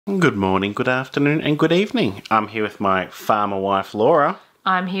Good morning, good afternoon, and good evening. I'm here with my farmer wife, Laura.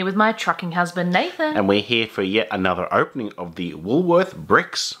 I'm here with my trucking husband, Nathan. And we're here for yet another opening of the Woolworths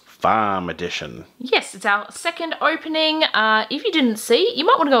Bricks Farm edition. Yes, it's our second opening. If you didn't see, you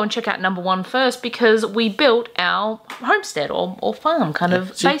might want to go and check out number 1 first because we built our homestead or farm kind of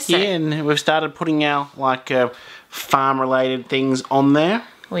base set. Yeah, and we've started putting our farm-related things on there.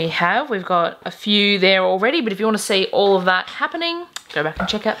 We've got a few there already, but if you want to see all of that happening, go back and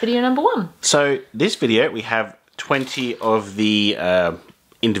check out video number 1. So this video, we have 20 of the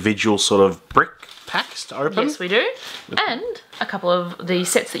individual sort of brick packs to open. Yes, we do. And a couple of the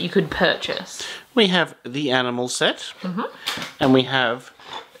sets that you could purchase. We have the animal set, and we have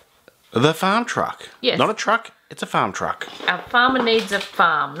the farm truck. Yes. Not a truck, it's a farm truck. Our farmer needs a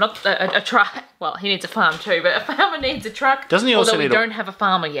farm, not a truck. Well, he needs a farm too, but a farmer needs a truck. Doesn't he also although we don't have a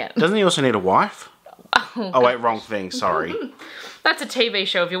farmer yet. Doesn't he also need a wife? Oh wait, wrong thing, sorry. That's a TV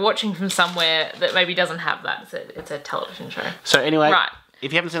show if you're watching from somewhere that maybe doesn't have that. It's a television show. So anyway, right.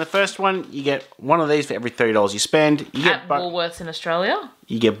 If you haven't seen the first one, you get one of these for every $30 you spend. You get at Woolworths in Australia.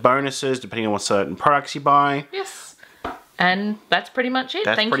 You get bonuses depending on what certain products you buy. Yes. And that's pretty much it.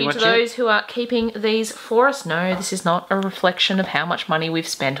 That's Thank you to those who are keeping these for us. No, this is not a reflection of how much money we've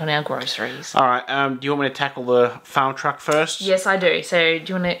spent on our groceries. Alright, do you want me to tackle the farm truck first? Yes, I do. So do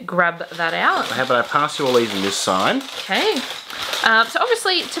you want to grab that out? How about I pass you all these on this side? Okay. So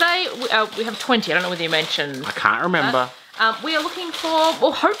obviously today we have 20. I don't know whether you mentioned. I can't remember. We are looking for,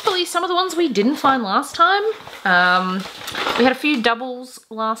 well, hopefully some of the ones we didn't find last time. We had a few doubles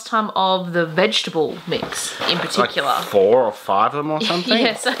last time of the vegetable mix in particular. Like 4 or 5 of them or something?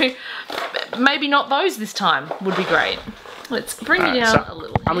 Yeah, so maybe not those this time would be great. Let's bring you down a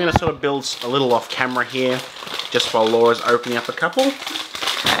little. I'm going to sort of build a little off camera here, just while Laura's opening up a couple.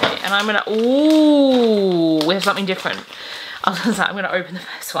 Okay, and I'm going to, ooh, we have something different. I was going to say, I'm going to open the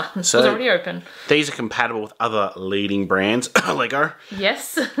first one. So it's already open. These are compatible with other leading brands. Lego.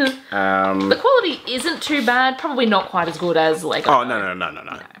 Yes. The quality isn't too bad. Probably not quite as good as Lego. Oh,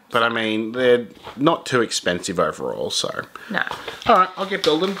 no. But I mean, they're not too expensive overall, so. No. Alright, I'll get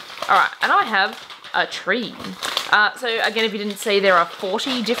building. Alright, and I have a tree. So again, if you didn't see, there are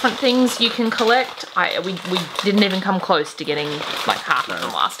 40 different things you can collect. We didn't even come close to getting like half of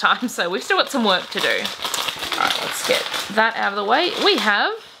them last time, so we've still got some work to do. Alright, let's get that out of the way. We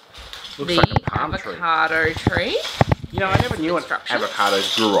have the avocado tree. You know, I never knew what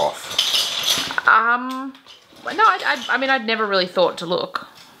avocados grew off. No, I mean, I'd never really thought to look.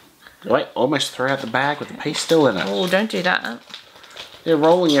 Wait, almost threw out the bag with the piece still in it. Oh, don't do that. They're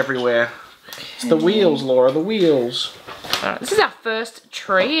rolling everywhere. It's the wheels, Laura, the wheels. This is our first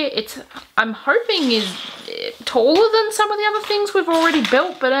tree. I'm hoping is taller than some of the other things we've already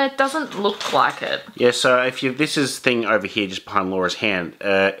built, but it doesn't look like it. Yeah, so this is thing over here just behind Laura's hand.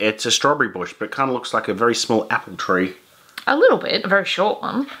 It's a strawberry bush, but it kind of looks like a very small apple tree. A little bit, a very short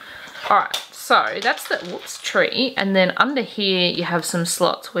one. Alright, so that's the tree, and then under here you have some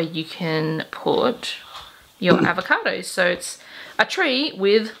slots where you can put your avocados. So it's a tree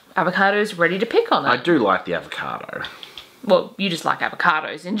with avocados ready to pick on it. I do like the avocado. Well, you just like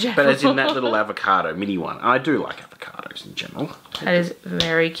avocados in general. But as in that little avocado mini one. I do like avocados in general. That is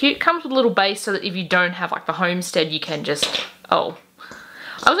very cute. Comes with a little base so that if you don't have like the homestead, you can just, I was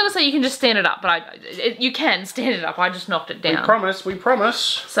going to say you can just stand it up, but you can stand it up. I just knocked it down. We promise, we promise.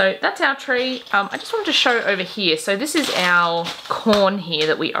 So that's our tree. I just wanted to show over here. So this is our corn here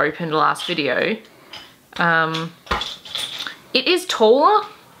that we opened last video. It is taller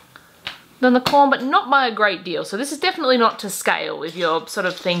than the corn, but not by a great deal. So this is definitely not to scale if you're sort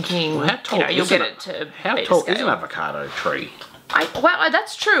of thinking, well, how tall you'll get it to how tall is an avocado tree? Well,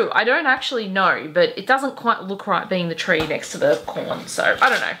 that's true. I don't actually know, but it doesn't quite look right being the tree next to the corn. So I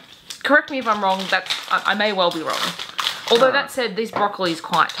don't know. Correct me if I'm wrong. I may well be wrong. Although that said, this broccoli is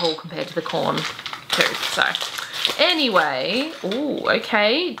quite tall compared to the corn too. So anyway, ooh,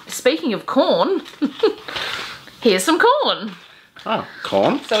 okay. Speaking of corn, here's some corn. Oh,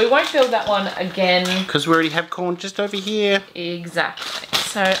 corn. So we won't build that one again. Because we already have corn just over here. Exactly.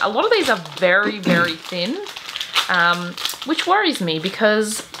 So a lot of these are very, very thin, which worries me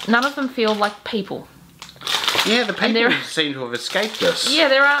because none of them feel like people. Yeah, the people seem to have escaped us. Yeah,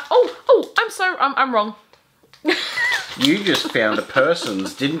 there are. I'm wrong. You just found a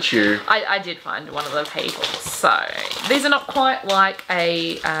person's, didn't you? I did find one of the people. So these are not quite like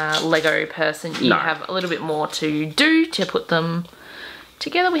a Lego person. You have a little bit more to do to put them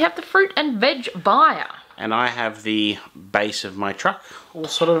together. We have the fruit and veg buyer. And I have the base of my truck all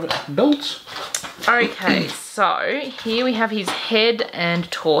sort of built. Okay, so here we have his head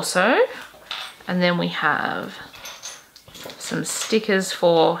and torso. And then we have some stickers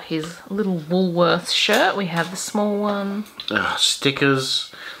for his little Woolworths shirt. We have the small one.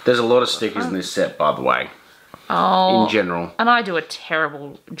 Stickers. There's a lot of stickers in this set, by the way. Oh. In general. And I do a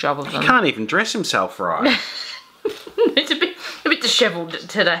terrible job of them. He can't even dress himself right. It's a bit dishevelled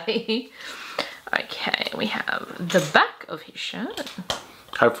today. Okay, we have the back of his shirt.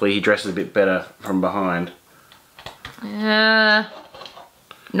 Hopefully he dresses a bit better from behind.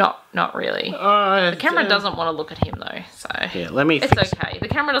 Not really. The camera doesn't want to look at him though, so yeah, let me. It's okay. The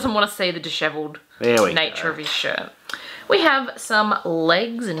camera doesn't want to see the dishevelled nature of his shirt. We have some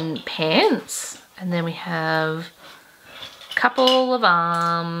legs and pants, and then we have a couple of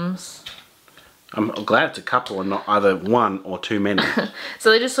arms. I'm glad it's a couple and not either one or too many. So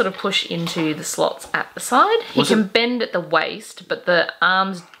they just sort of push into the slots at the side. He can bend at the waist, but the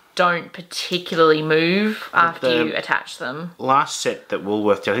arms don't particularly move after you attach them. Last set that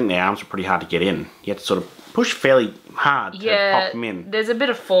Woolworths did, I think the arms were pretty hard to get in. You had to sort of push fairly hard to pop them in. There's a bit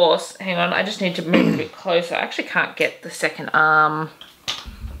of force. Hang on, I just need to move a bit closer. I actually can't get the second arm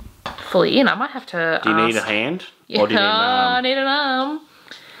fully in. I might have to Do you need a hand? Yeah, or do you need an arm? I need an arm.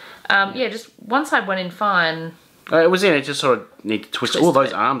 Yeah, just one side went in fine. It was in, it just sort of need to twist it. Oh,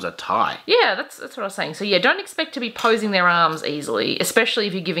 those arms are tight. Yeah, that's what I was saying. So yeah, don't expect to be posing their arms easily, especially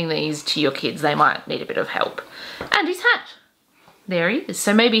if you're giving these to your kids. They might need a bit of help. And his hat. There he is.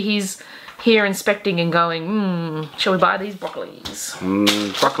 So maybe he's here inspecting and going, shall we buy these broccolis?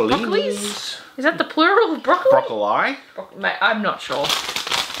 Broccolis? Is that the plural of broccoli? Broccoli? Mate, I'm not sure.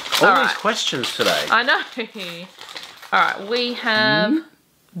 All these questions today. I know. Alright, we have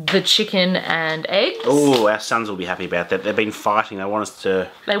the chicken and eggs. Oh, our sons will be happy about that. They've been fighting. They want us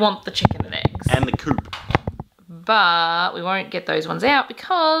to... They want the chicken and eggs. And the coop. But we won't get those ones out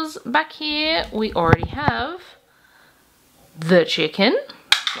because back here we already have the chicken.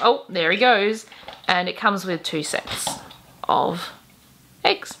 Oh, there he goes. And it comes with 2 sets of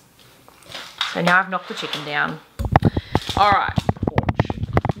eggs. So now I've knocked the chicken down. Alright.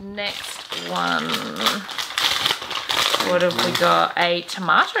 Next one. What have we got? A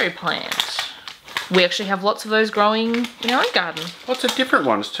tomato plant. We actually have lots of those growing in our own garden. Lots of different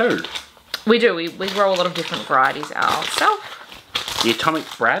ones too. We do. We grow a lot of different varieties ourselves. The Atomic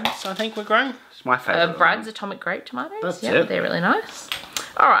Brads, I think we're growing. It's my favourite. Brad's Atomic Grape tomatoes. That's it. They're really nice.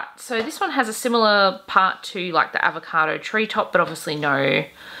 Alright, so this one has a similar part to like the avocado tree top, but obviously no...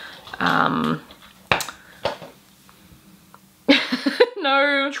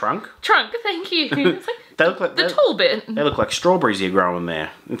 no... Trunk? Trunk, thank you. It's like they look like the tall bit. They look like strawberries you're growing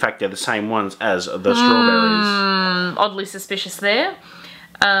there. In fact, they're the same ones as the strawberries. Oddly suspicious there.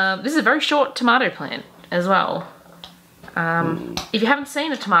 This is a very short tomato plant as well. If you haven't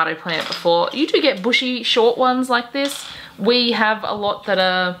seen a tomato plant before, you do get bushy, short ones like this. We have a lot that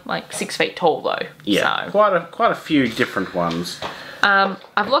are like 6 feet tall though. Yeah, so. quite a few different ones.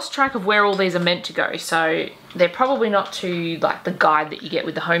 I've lost track of where all these are meant to go, so they're probably not to like the guide that you get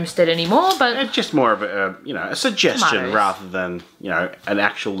with the homestead anymore, but it's just more of a a suggestion tomatoes. Rather than an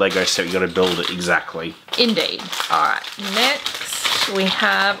actual Lego set. You got to build it exactly. Indeed. All right. Next we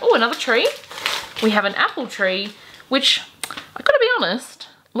have another tree. We have an apple tree, which I gotta be honest,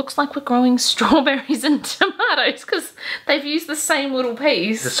 looks like we're growing strawberries and tomatoes because they've used the same little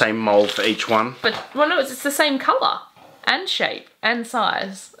piece. The same mold for each one. But well, no, it's the same colour and shape and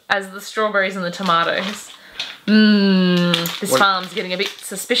size as the strawberries and the tomatoes. This farm's getting a bit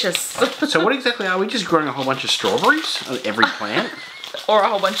suspicious. So what exactly are we? Just growing a whole bunch of strawberries on every plant? Or a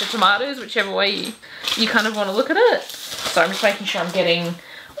whole bunch of tomatoes, whichever way you kind of want to look at it. So I'm just making sure I'm getting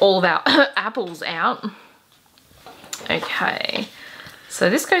all of our apples out. Okay. So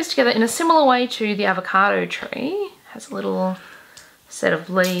this goes together in a similar way to the avocado tree. Has a little set of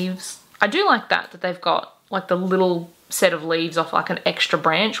leaves. I do like that they've got like the little set of leaves off like an extra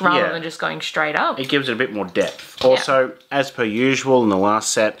branch rather than just going straight up. It gives it a bit more depth. Also, as per usual in the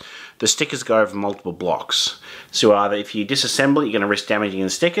last set, the stickers go over multiple blocks. So either if you disassemble it, you're going to risk damaging the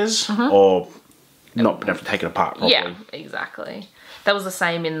stickers or not being able to take it apart properly. Yeah, exactly. That was the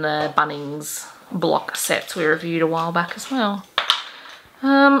same in the Bunnings block sets we reviewed a while back as well.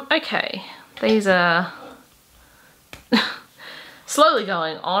 Okay, these are slowly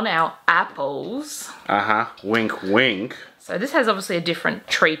going on our apples. Wink, wink. So this has obviously a different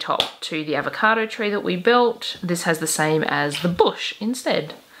tree top to the avocado tree that we built. This has the same as the bush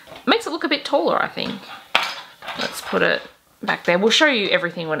instead. It makes it look a bit taller, I think. Let's put it back there. We'll show you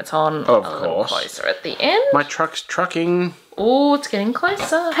everything when it's on a little closer at the end. My truck's trucking. Oh, it's getting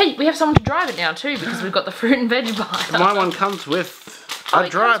closer. Hey, we have someone to drive it now too because we've got the fruit and veg buyer. My one comes with a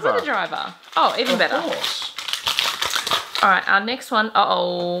driver. Comes with a driver. Oh, even better. Of course. Alright, our next one.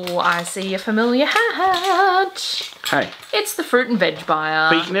 Uh-oh, I see a familiar hat. Hey. It's the fruit and veg buyer.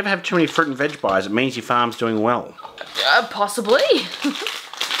 But you can never have too many fruit and veg buyers. It means your farm's doing well. Possibly.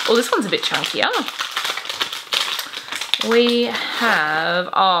 Well, this one's a bit chunkier. We have...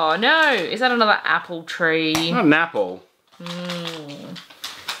 Oh, no. Is that another apple tree? Not an apple.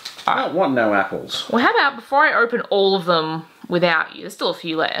 I don't want no apples. Well, how about, before I open all of them without you, there's still a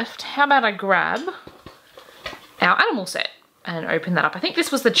few left, how about I grab our animal set and open that up. I think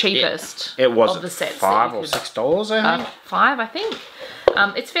this was the cheapest it was of the sets. $5 or $6, I think. $5, I think.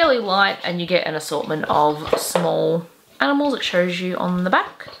 It's fairly light and you get an assortment of small animals. It shows you on the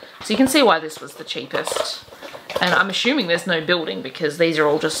back. So you can see why this was the cheapest. And I'm assuming there's no building because these are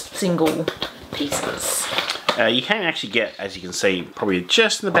all just single pieces. You can actually get, as you can see, probably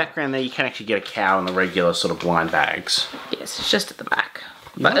just in the background there, you can actually get a cow in the regular sort of blind bags. Yes, it's just at the back.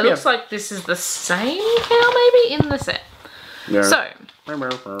 But it looks like this is the same cow maybe in the set. Yeah. So,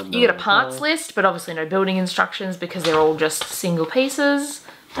 you get a parts list, but obviously no building instructions because they're all just single pieces.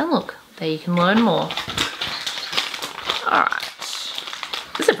 And look, there you can learn more. Alright.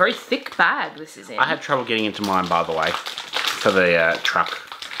 This is a very thick bag this is in. I had trouble getting into mine, by the way, for the truck.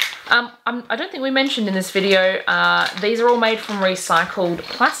 I don't think we mentioned in this video, these are all made from recycled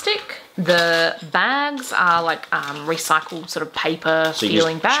plastic. The bags are like recycled sort of paper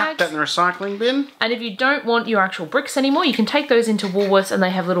feeling bags. Chuck that in the recycling bin. And if you don't want your actual bricks anymore, you can take those into Woolworths and they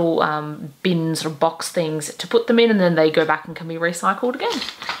have little bins or box things to put them in and then they go back and can be recycled again.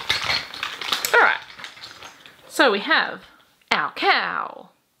 Alright. So we have our cow.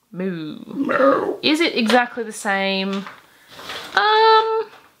 Moo. Moo. Is it exactly the same?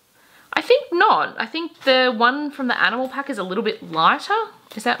 I think not. I think the one from the animal pack is a little bit lighter.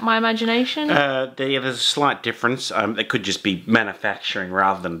 Is that my imagination? There's a slight difference. It could just be manufacturing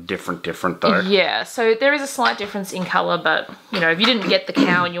rather than different though. Yeah, so there is a slight difference in colour, but you know, if you didn't get the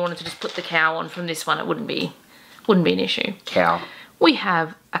cow and you wanted to just put the cow on from this one, it wouldn't be an issue. Cow. We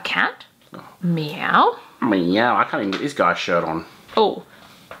have a cat. Meow. Meow. I can't even get this guy's shirt on. Oh.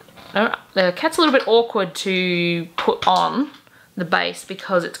 No, the cat's a little bit awkward to put on the base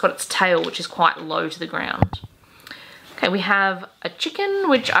because it's got its tail, which is quite low to the ground. Okay, we have a chicken,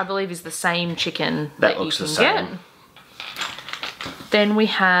 which I believe is the same chicken that you can get. Then we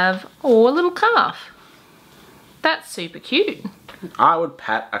have, a little calf. That's super cute. I would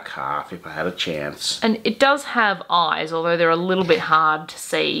pat a calf if I had a chance. And it does have eyes, although they're a little bit hard to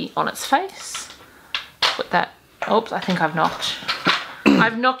see on its face. Put that, oops, I think I've knocked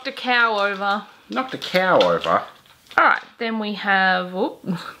a cow over. Knocked a cow over? Alright, then we have,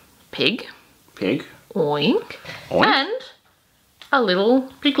 pig. Pig. Oink. Oink. And a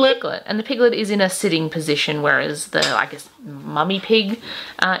little piglet. And the piglet is in a sitting position, whereas the, I guess, mummy pig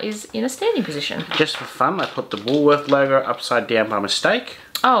is in a standing position. Just for fun, I put the Woolworth logo upside down by mistake.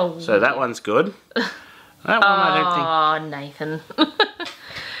 Oh. So that one's good. That one I don't think... Oh, Nathan.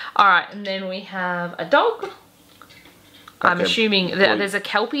 Alright, and then we have a dog. I'm assuming that there's a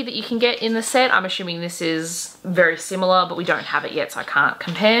Kelpie that you can get in the set. I'm assuming this is very similar, but we don't have it yet, so I can't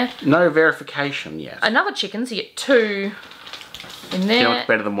compare. No verification yet. Another chicken, so you get 2 in there. Do you know what's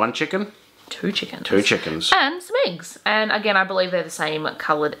better than 1 chicken? 2 chickens. 2 chickens. And some eggs. And again, I believe they're the same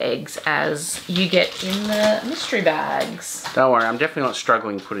coloured eggs as you get in the mystery bags. Don't worry, I'm definitely not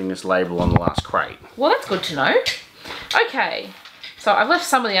struggling putting this label on the last crate. Well, that's good to know. Okay, so I've left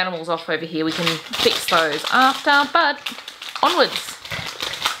some of the animals off over here. We can fix those after, but onwards.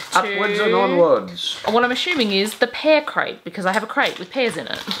 Upwards and onwards. What I'm assuming is the pear crate, because I have a crate with pears in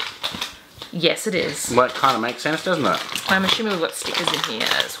it. Yes, it is. Well, it kind of makes sense, doesn't it? I'm assuming we've got stickers in here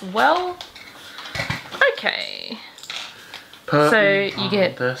as well. Okay. So you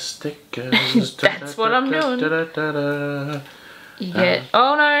get the stickers. That's what I'm doing. You get.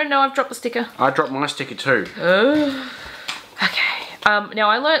 Oh no, I've dropped the sticker. I dropped my sticker too. Okay. Now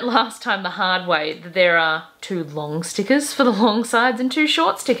I learnt last time the hard way that there are 2 long stickers for the long sides and 2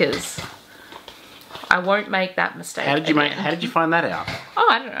 short stickers. I won't make that mistake. How did you find that out? Oh,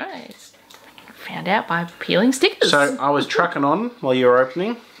 I don't know. I just found out by peeling stickers. So I was trucking on while you were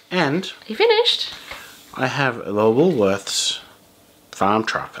opening, and you finished. I have the Woolworths farm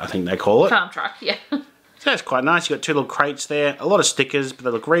truck, I think they call it. Farm truck, yeah. So it's quite nice. You've got 2 little crates there, a lot of stickers, but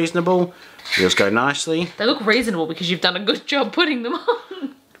they look reasonable. Wheels go nicely. They look reasonable because you've done a good job putting them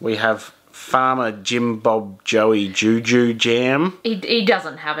on. We have Farmer Jim Bob Joey Juju Jam. He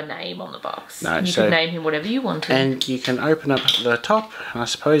doesn't have a name on the box. No, you can name him whatever you want to. And you can open up the top. I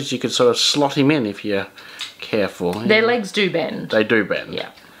suppose you could sort of slot him in if you're careful. Their legs do bend. They do bend.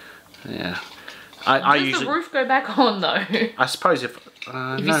 Yeah. Yeah. Does the roof go back on though? I suppose if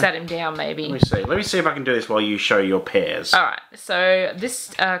If you sat him down, maybe. Let me see if I can do this while you show your pears. Alright, so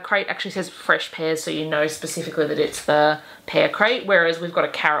this crate actually says fresh pears, so you know specifically that it's the pear crate, whereas we've got a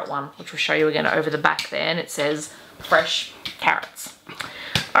carrot one, which we'll show you again over the back there, and it says fresh carrots.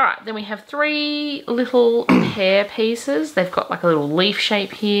 Alright, then we have 3 little pear pieces. They've got like a little leaf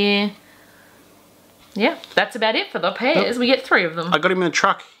shape here. Yeah, that's about it for the pears. We get 3 of them. I got him in the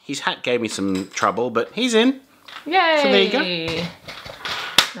truck. His hat gave me some trouble, but he's in. Yay! So there you go.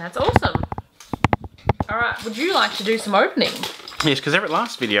 That's awesome. Alright, would you like to do some opening? Yes, because every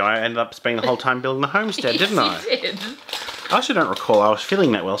last video I ended up spending the whole time building the homestead, didn't I? You did. I actually don't recall I was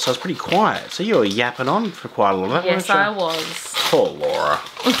feeling that well, so I was pretty quiet. So you were yapping on for quite a little bit, yes, I was. Poor Laura.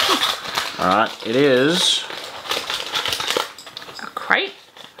 Alright, it is... a crate?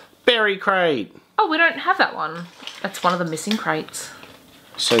 Berry crate. Oh, we don't have that one. That's one of the missing crates.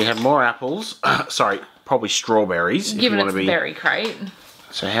 So you have more apples. Sorry, probably strawberries. Given it's a berry crate.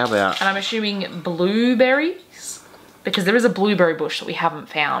 So how about... And I'm assuming blueberries? Because there is a blueberry bush that we haven't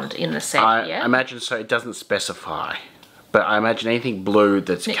found in the set yet. I imagine so. It doesn't specify. But I imagine anything blue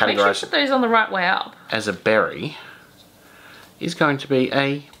that's Nick, make sure you categorised put those on the right way up. as a berry is going to be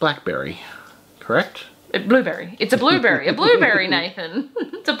a blackberry. Correct? A blueberry. It's a blueberry. A blueberry, Nathan.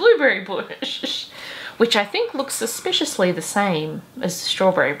 It's a blueberry bush. Which I think looks suspiciously the same as the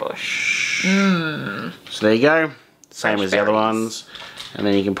strawberry bush. So there you go. Same Fresh as the other berries. ones. And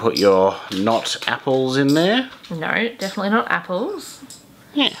then you can put your not apples in there. No, definitely not apples.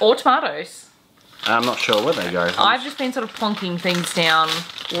 Yeah. Or tomatoes. I'm not sure where they go. I've just been sort of plonking things down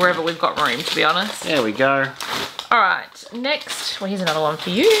wherever we've got room, to be honest. There we go. Alright, next, well here's another one for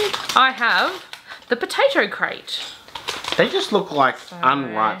you. I have the potato crate. They just look like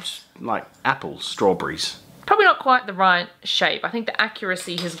unripe, like apples, strawberries. Probably not quite the right shape. I think the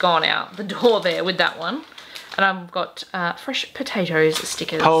accuracy has gone out the door there with that one. And I've got fresh potatoes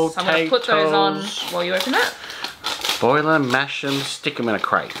stickers. So I'm going to put those on while you open that. Boil them, mash them, stick them in a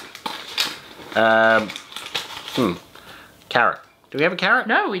crate. Carrot. Do we have a carrot?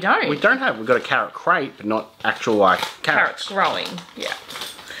 No, we don't. We don't have. We've got a carrot crate, but not actual like carrots. Carrots growing, yeah.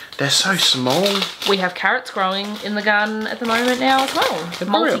 They're so small. We have carrots growing in the garden at the moment now as well.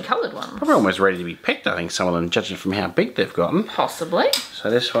 Multicoloured ones. Probably almost ready to be picked, I think, some of them, judging from how big they've gotten. Possibly.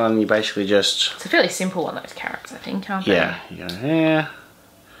 So this one, you basically just... It's a fairly simple one, those carrots, I think, aren't they? Yeah. You go here.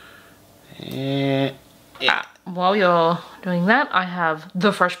 Yeah. While you're doing that, I have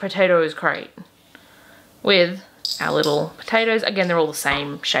the fresh potatoes crate with our little potatoes. Again, they're all the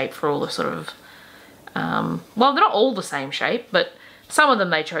same shape for all the sort of... well, they're not all the same shape, but some of them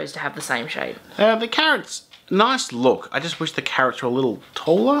they chose to have the same shape. The carrots, nice look. I just wish the carrots were a little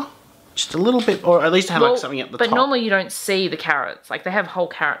taller. Just a little bit, or at least have like something at the top. But normally you don't see the carrots. Like they have whole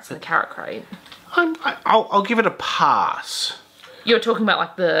carrots in the carrot crate. I'll give it a pass. You're talking about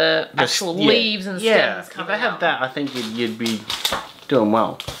like the actual leaves and stems coming out. If they had that, I think you'd be doing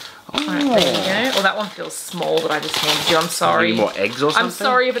well. Right, there you go. Oh, that one feels small that I just handed you. I'm sorry. Need more eggs or something? I'm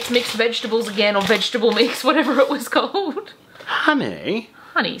sorry if it's mixed vegetables again, or vegetable mix, whatever it was called. Honey.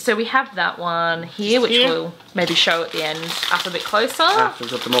 So we have that one here, which we'll maybe show at the end up a bit closer. After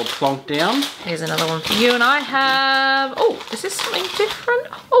we've got them all plonked down. Here's another one for you, and I have... Oh, is this something different?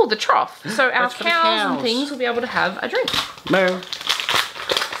 Oh, the trough. So our cows and things will be able to have a drink. No.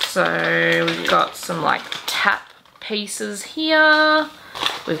 So we've got some like tap pieces here.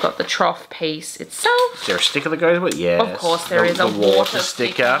 We've got the trough piece itself. Is there a sticker that goes with it? Yes. Of course there is a water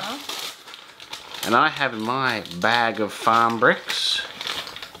sticker. And I have in my bag of farm bricks.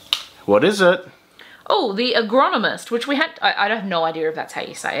 What is it? Oh, the agronomist, which we had... I have no idea if that's how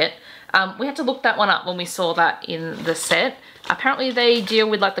you say it. We had to look that one up when we saw that in the set. Apparently they deal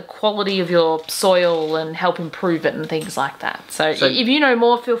with like the quality of your soil and help improve it and things like that. So if you know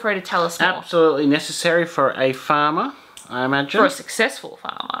more, feel free to tell us more. Absolutely necessary for a farmer, I imagine. For a successful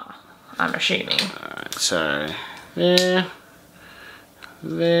farmer, I'm assuming. Alright, so there.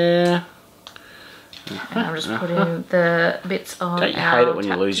 And I'm just putting the bits on. Don't you hate it when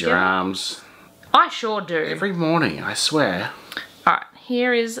you lose your arms? I sure do. Every morning, I swear. Alright,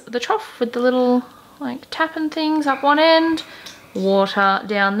 here is the trough with the little like tapping things up one end. Water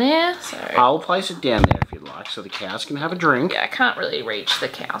down there. So I'll place it down there if you like so the cows can have a drink. Yeah, I can't really reach the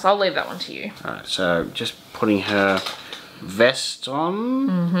cows. I'll leave that one to you. Alright, so just putting her vest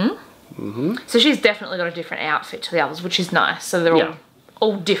on. So she's definitely got a different outfit to the others, which is nice. So they're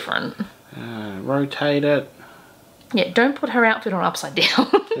all different. Rotate it. Yeah, don't put her outfit on upside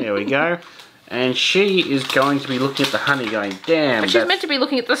down. There we go. And she is going to be looking at the honey going, damn. But she's meant to be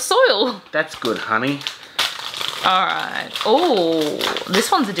looking at the soil. That's good, honey. Alright. Oh,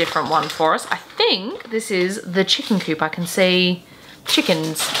 this one's a different one for us. I think this is the chicken coop. I can see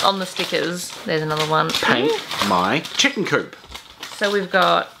chickens on the stickers. There's another one. Paint my chicken coop. So we've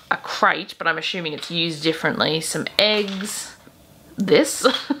got a crate, but I'm assuming it's used differently. Some eggs. This.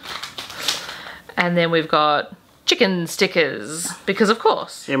 And then we've got chicken stickers, because of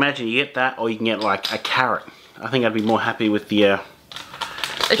course. Yeah, imagine you get that, or you can get like a carrot. I think I'd be more happy with the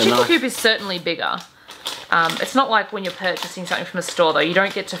chicken coop is certainly bigger. It's not like when you're purchasing something from a store though. You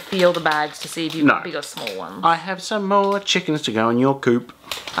don't get to feel the bags to see if you've got big or small ones. I have some more chickens to go in your coop.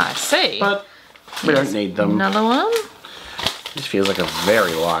 I see. But we don't need them. Another one. This feels like a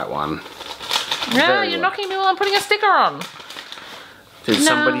very light one. Yeah, you're knocking me while I'm putting a sticker on. Did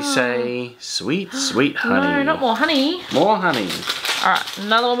somebody say, sweet, sweet honey? No, not more honey. More honey. Alright,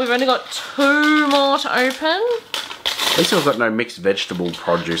 another one. We've only got 2 more to open. At least we've got no mixed vegetable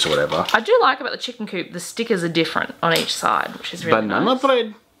produce or whatever. I do like about the chicken coop, the stickers are different on each side, which is really nice.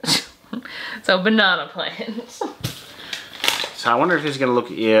 Banana bread. So, banana plant. So I wonder if it's going to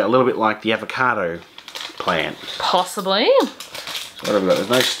look a little bit like the avocado plant. Possibly. So what have we got? There's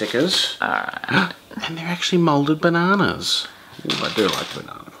no stickers. Alright. And they're actually moulded bananas. Ooh, I do like the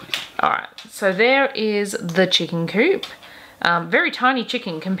banana plant. Alright, so there is the chicken coop. Very tiny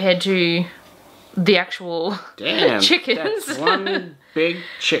chicken compared to the actual chickens. That's one big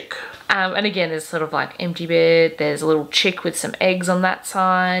chick. And again, there's sort of like empty bed. There's a little chick with some eggs on that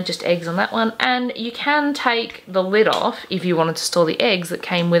side, just eggs on that one. And you can take the lid off if you wanted to store the eggs that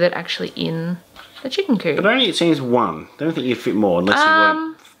came with it actually in the chicken coop. But only it seems one. I don't think you'd fit more unless you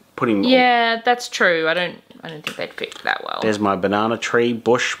weren't putting more. Yeah, that's true. I don't think they'd fit that well. There's my banana tree,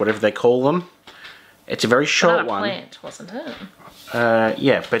 bush, whatever they call them. It's a very short one. Plant, wasn't it?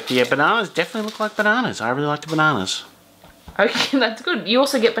 Yeah, but the bananas definitely look like bananas. I really like the bananas. Okay, that's good. You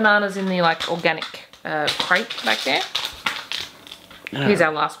also get bananas in the like organic crate back there. Here's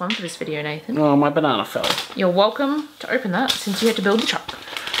our last one for this video, Nathan. Oh, my banana fell. You're welcome to open that since you had to build the truck.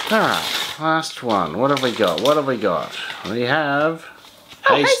 Alright, last one. What have we got? What have we got? We have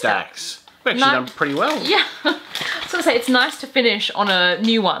haystacks. We've actually done pretty well. Yeah. I was going to say, it's nice to finish on a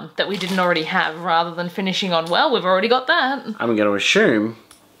new one that we didn't already have rather than finishing on, well, we've already got that. I'm going to assume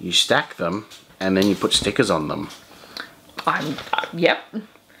you stack them and then you put stickers on them. Yep.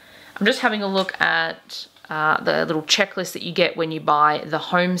 I'm just having a look at the little checklist that you get when you buy the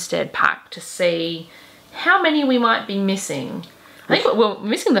Homestead pack to see how many we might be missing. I think we're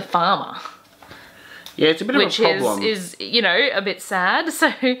missing the farmer. Yeah, it's a bit of a problem. Which is, you know, a bit sad.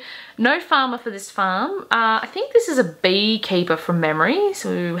 So, no farmer for this farm. I think this is a beekeeper from memory,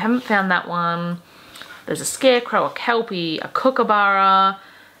 so we haven't found that one. There's a scarecrow, a kelpie, a kookaburra.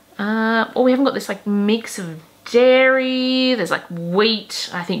 Oh, we haven't got this, like, mix of dairy. There's, like, wheat,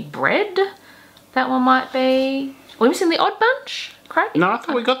 I think bread. That one might be. Are we missing the odd bunch? Correct? No, I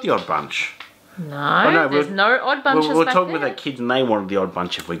thought we got the odd bunch. No, there's no odd bunches we're talking with the kids and they wanted the odd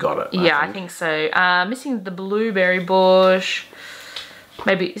bunch if we got it. Yeah, I think so. Missing the blueberry bush.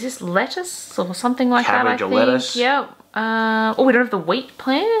 Maybe, is this lettuce or something like that, I think? Cabbage or lettuce. Yeah. Oh, we don't have the wheat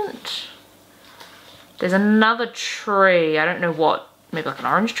plant. There's another tree. I don't know what. Maybe like an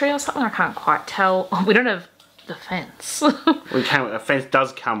orange tree or something. I can't quite tell. Oh, we don't have the fence. A fence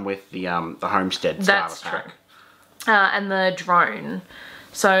does come with the Homestead starter pack. That's true. And the drone.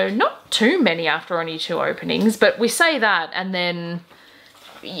 So not too many after only 2 openings, but we say that and then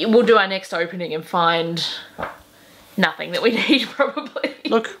we'll do our next opening and find nothing that we need probably.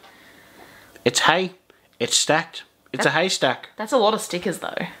 Look, it's hay, it's stacked, it's a haystack. That's a lot of stickers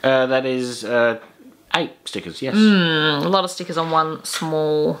though. That is 8 stickers, yes. A lot of stickers on one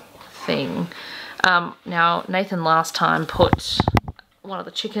small thing. Now Nathan last time put one of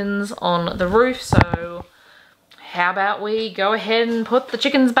the chickens on the roof, so how about we go ahead and put the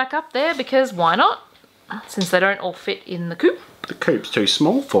chickens back up there, because why not? Since they don't all fit in the coop. The coop's too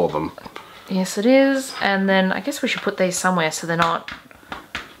small for them. Yes, it is. And then I guess we should put these somewhere so they're not...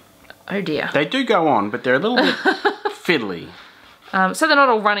 Oh dear. They do go on, but they're a little bit fiddly. So they're not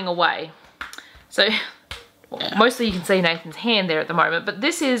all running away. So mostly you can see Nathan's hand there at the moment, but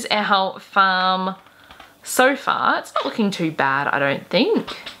this is our farm so far. It's not looking too bad, I don't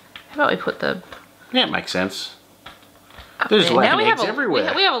think. How about we put the... Yeah, it makes sense. There's laying eggs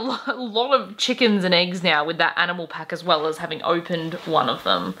everywhere. We have a lot of chickens and eggs now with that animal pack, as well as having opened one of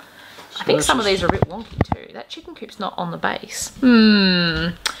them. I think some of these are a bit wonky too. That chicken coop's not on the base.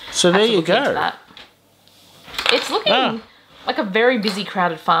 So there you go. It's looking like a very busy,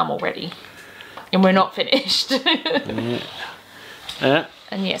 crowded farm already. And we're not finished. Yeah.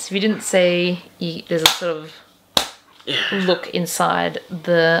 And yes, if you didn't see, there's a sort of look inside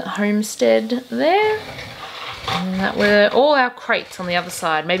the homestead there. And that were all our crates on the other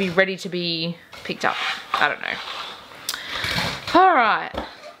side, maybe ready to be picked up. I don't know. Alright.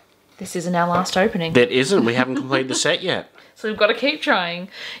 This isn't our last opening. That isn't. We haven't completed the set yet. So we've got to keep trying.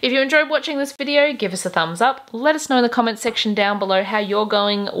 If you enjoyed watching this video, give us a thumbs up. Let us know in the comment section down below how you're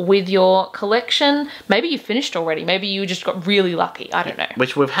going with your collection. Maybe you finished already. Maybe you just got really lucky. I don't know.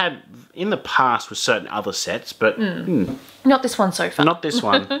 Which we've had in the past with certain other sets, but... Not this one so far. Not this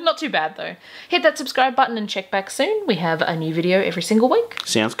one. Not too bad though. Hit that subscribe button and check back soon. We have a new video every single week.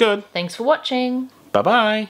 Sounds good. Thanks for watching. Bye-bye.